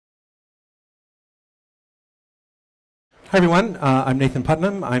Hi, everyone. I'm Nathan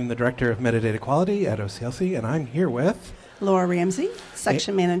Putnam. I'm the Director of Metadata Quality at OCLC, and I'm here with Laura Ramsey,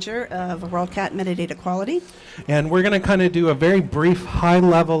 Section Manager of WorldCat Metadata Quality. And we're going to kind of do a very brief,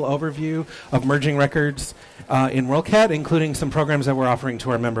 high-level overview of merging records in WorldCat, including some programs that we're offering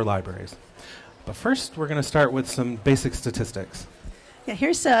to our member libraries. But first, we're going to start with some basic statistics. Yeah,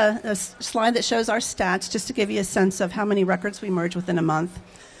 here's a slide that shows our stats, just to give you a sense of how many records we merge within a month.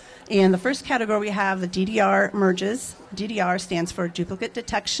 In the first category, we have the DDR merges. DDR stands for Duplicate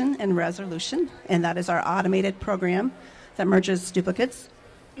Detection and Resolution, and that is our automated program that merges duplicates.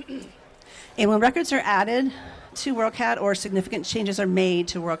 And when records are added to WorldCat or significant changes are made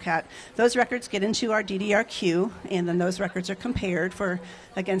to WorldCat, those records get into our DDR queue, and then those records are compared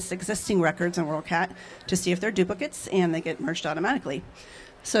against existing records in WorldCat to see if they're duplicates, and they get merged automatically.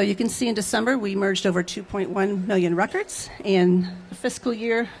 So you can see in December we merged over 2.1 million records, and the fiscal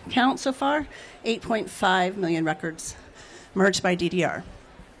year count so far, 8.5 million records merged by DDR.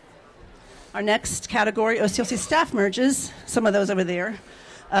 Our next category, OCLC staff merges, some of those over there.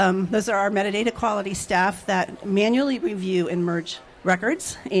 Those are our metadata quality staff that manually review and merge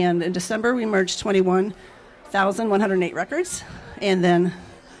records. And in December, we merged 21,108 records, and then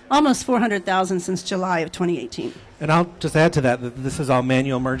almost 400,000 since July of 2018. And I'll just add to that this is all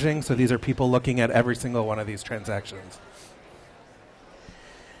manual merging, so these are people looking at every single one of these transactions.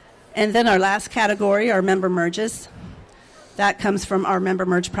 And then our last category, our member merges. That comes from our member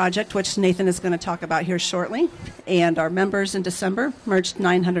merge project, which Nathan is going to talk about here shortly. And our members in December merged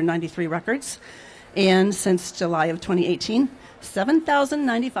 993 records. And since July of 2018,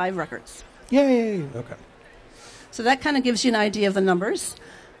 7,095 records. Yay! Okay. So that kind of gives you an idea of the numbers.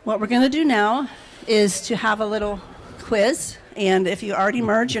 What we're going to do now is to have a little quiz. And if you already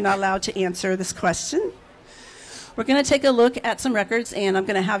merged, you're not allowed to answer this question. We're going to take a look at some records, and I'm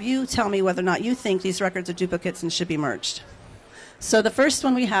going to have you tell me whether or not you think these records are duplicates and should be merged. So the first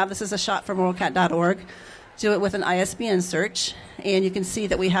one we have, this is a shot from WorldCat.org. Do it with an ISBN search, and you can see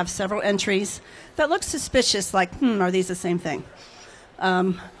that we have several entries that look suspicious, like, are these the same thing?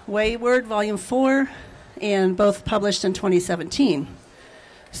 Wayward, Volume 4, and both published in 2017.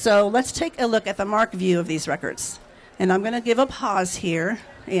 So let's take a look at the MARC view of these records. And I'm going to give a pause here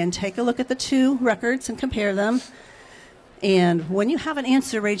and take a look at the two records and compare them. And when you have an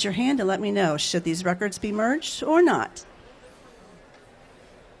answer, raise your hand and let me know. Should these records be merged or not?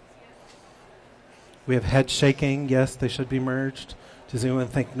 We have head shaking. Yes, they should be merged. Does anyone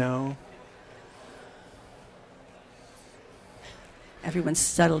think no? Everyone's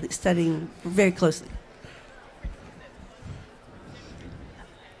studying very closely.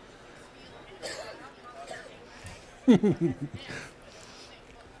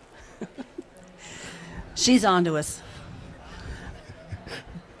 She's on to us.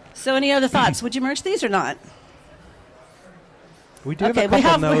 So any other thoughts? Would you merge these or not? We do have a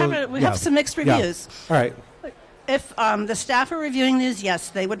couple we have some mixed reviews. Yeah. All right. If the staff are reviewing these, yes,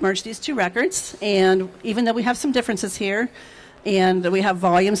 they would merge these two records. And even though we have some differences here, and we have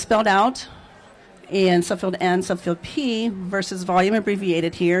volume spelled out, and subfield N, subfield P, versus volume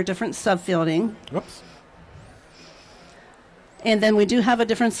abbreviated here, different subfielding. Whoops. And then we do have a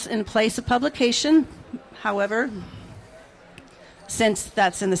difference in place of publication. However, since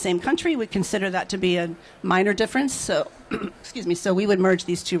that's in the same country, we consider that to be a minor difference. So, excuse me, so we would merge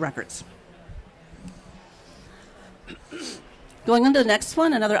these two records. Going on to the next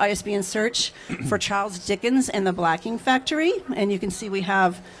one, another ISBN search for Charles Dickens and the Blacking Factory. And you can see we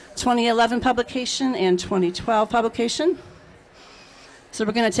have 2011 publication and 2012 publication. So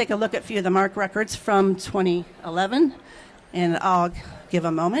we're going to take a look at a few of the MARC records from 2011. And I'll give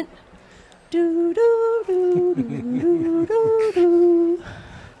a moment. Do, do, do, do, do, do, do.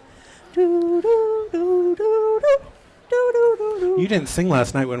 Do, do, do, do, do. You didn't sing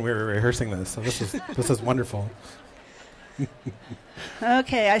last night when we were rehearsing this, so this is wonderful.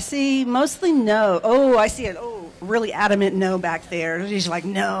 Okay, I see mostly no. Oh, I see it. Oh, really adamant no back there. She's like,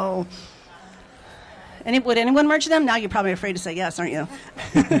 no. Would anyone merge them? Now you're probably afraid to say yes, aren't you?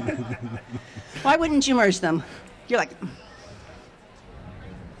 Why wouldn't you merge them? You're like...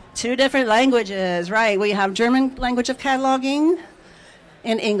 Two different languages, right? We have German language of cataloging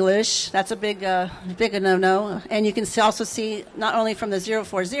and English. That's a big no-no. And you can also see not only from the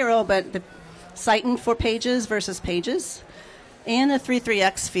 040, but the citing for pages versus pages. And the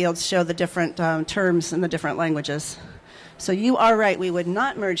 33X fields show the different terms in the different languages. So you are right, we would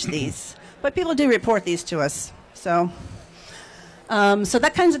not merge these. But people do report these to us. So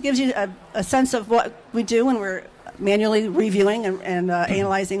that kind of gives you a sense of what we do when we're manually reviewing and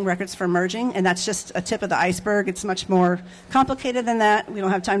analyzing records for merging, and that's just a tip of the iceberg. It's much more complicated than that. We don't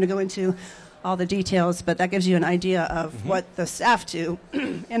have time to go into all the details, but that gives you an idea of what the staff do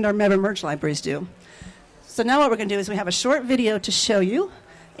and our member merge libraries do. So now what we're going to do is we have a short video to show you,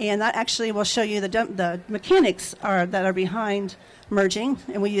 and that actually will show you the mechanics that are behind merging,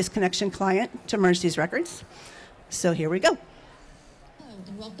 and we use Connection Client to merge these records. So here we go. Hello,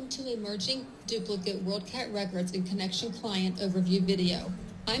 and welcome to a Merging Duplicate WorldCat Records in Connection Client overview video.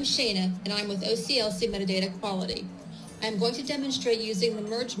 I'm Shana, and I'm with OCLC Metadata Quality. I'm going to demonstrate using the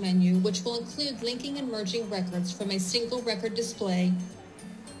Merge menu, which will include linking and merging records from a single record display.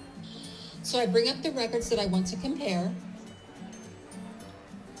 So I bring up the records that I want to compare.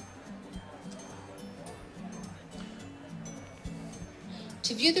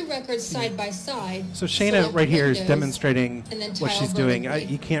 To view the records side by side, so Shana right here is demonstrating what she's doing.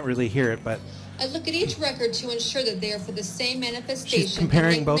 You can't really hear it, but I look at each record to ensure that they are for the same manifestation. She's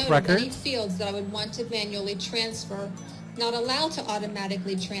comparing both records. Any fields that I would want to manually transfer, not allow to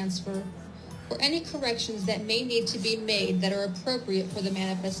automatically transfer, or any corrections that may need to be made that are appropriate for the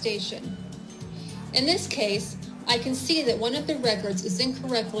manifestation. In this case, I can see that one of the records is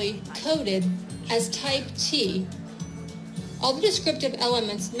incorrectly coded as type T. All the descriptive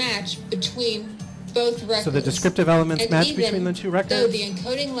elements match between both records. So the descriptive elements match between the two records? Though the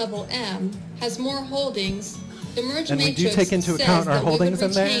encoding level M has more holdings, the merge and matrix we do take into account our holdings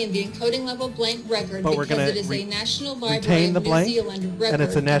in there, retain the encoding level blank record but we're because it is a National Library retain the of New blank, Zealand record, and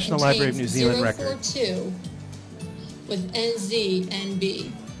it's a National Library of New Zealand record. 042 with NZ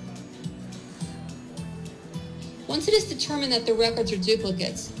NB. Once it is determined that the records are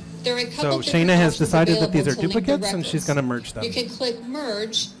duplicates, there are a couple so different Shana has options decided that these available are to link the duplicates, and she's going to merge them. You can click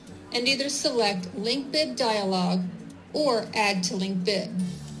Merge and either select Link Bib Dialog or Add to Link Bib.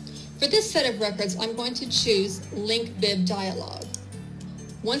 For this set of records, I'm going to choose Link Bib Dialog.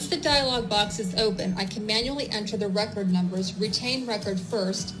 Once the dialog box is open, I can manually enter the record numbers, retain record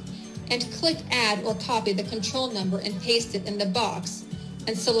first, and click Add or copy the control number and paste it in the box,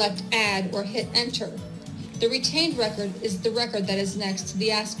 and select Add or hit Enter. The retained record is the record that is next to the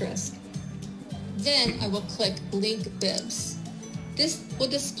asterisk. Then I will click Link Bibs. This will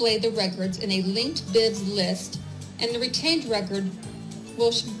display the records in a linked bibs list, and the retained record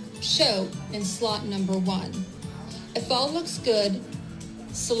will show in slot number 1. If all looks good,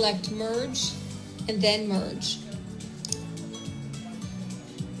 select Merge and then Merge.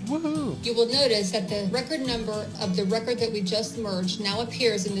 Woohoo! You will notice that the record number of the record that we just merged now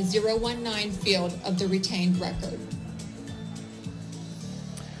appears in the 019 field of the retained record.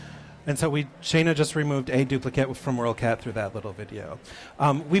 And so Shana just removed a duplicate from WorldCat through that little video.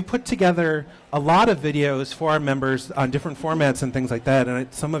 We put together a lot of videos for our members on different formats and things like that,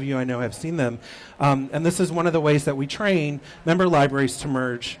 and some of you I know have seen them. And this is one of the ways that we train member libraries to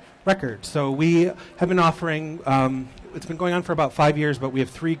merge records. So we have been offering, it's been going on for about 5 years, but we have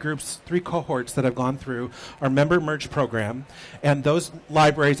 3 cohorts that have gone through our member merge program, and those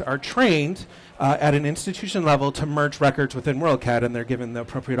libraries are trained at an institution level to merge records within WorldCat, and they're given the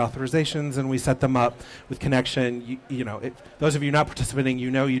appropriate authorizations, and we set them up with Connection. Those of you not participating,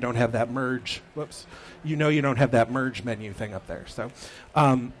 you don't have that merge. You don't have that merge menu thing up there. So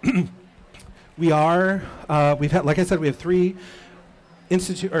we've had, like I said, we have 3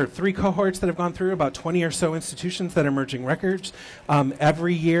 cohorts that have gone through, about 20 or so institutions that are merging records.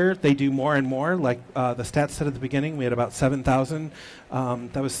 Every year they do more and more. Like the stats said at the beginning, we had about 7,000.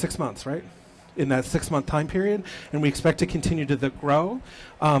 That was 6 months, right? In that 6-month time period, and we expect to continue to grow.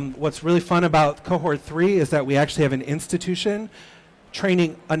 What's really fun about cohort 3 is that we actually have an institution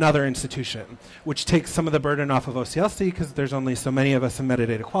training another institution, which takes some of the burden off of OCLC because there's only so many of us in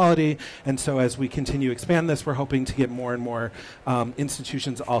metadata quality, and so as we continue to expand this, we're hoping to get more and more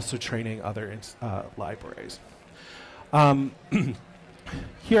institutions also training other libraries.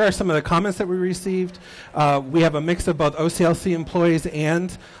 Here are some of the comments that we received. We have a mix of both OCLC employees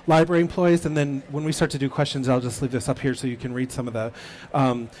and library employees, and then when we start to do questions, I'll just leave this up here so you can read some of the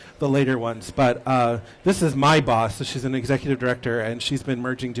later ones. But this is my boss, so she's an executive director, and she's been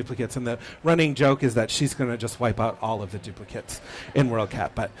merging duplicates, and the running joke is that she's going to just wipe out all of the duplicates in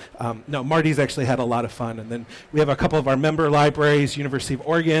WorldCat. But no, Marty's actually had a lot of fun. And then we have a couple of our member libraries, University of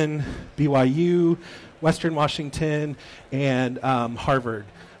Oregon, BYU, Western Washington, and Harvard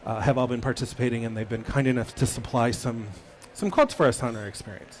have all been participating, and they've been kind enough to supply some quotes for us on our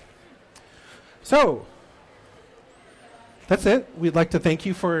experience. So that's it. We'd like to thank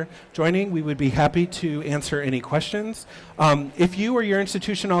you for joining. We would be happy to answer any questions. If you or your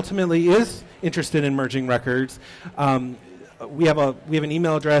institution ultimately is interested in merging records, we have an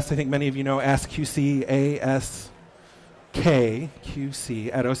email address. I think many of you know,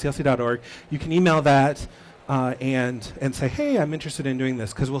 askqc@oclc.org. You can email that and say, hey, I'm interested in doing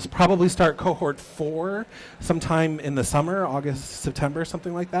this, because we'll probably start cohort 4 sometime in the summer, August, September,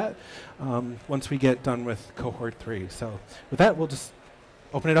 something like that, once we get done with cohort 3. So with that, we'll just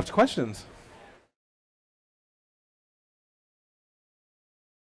open it up to questions.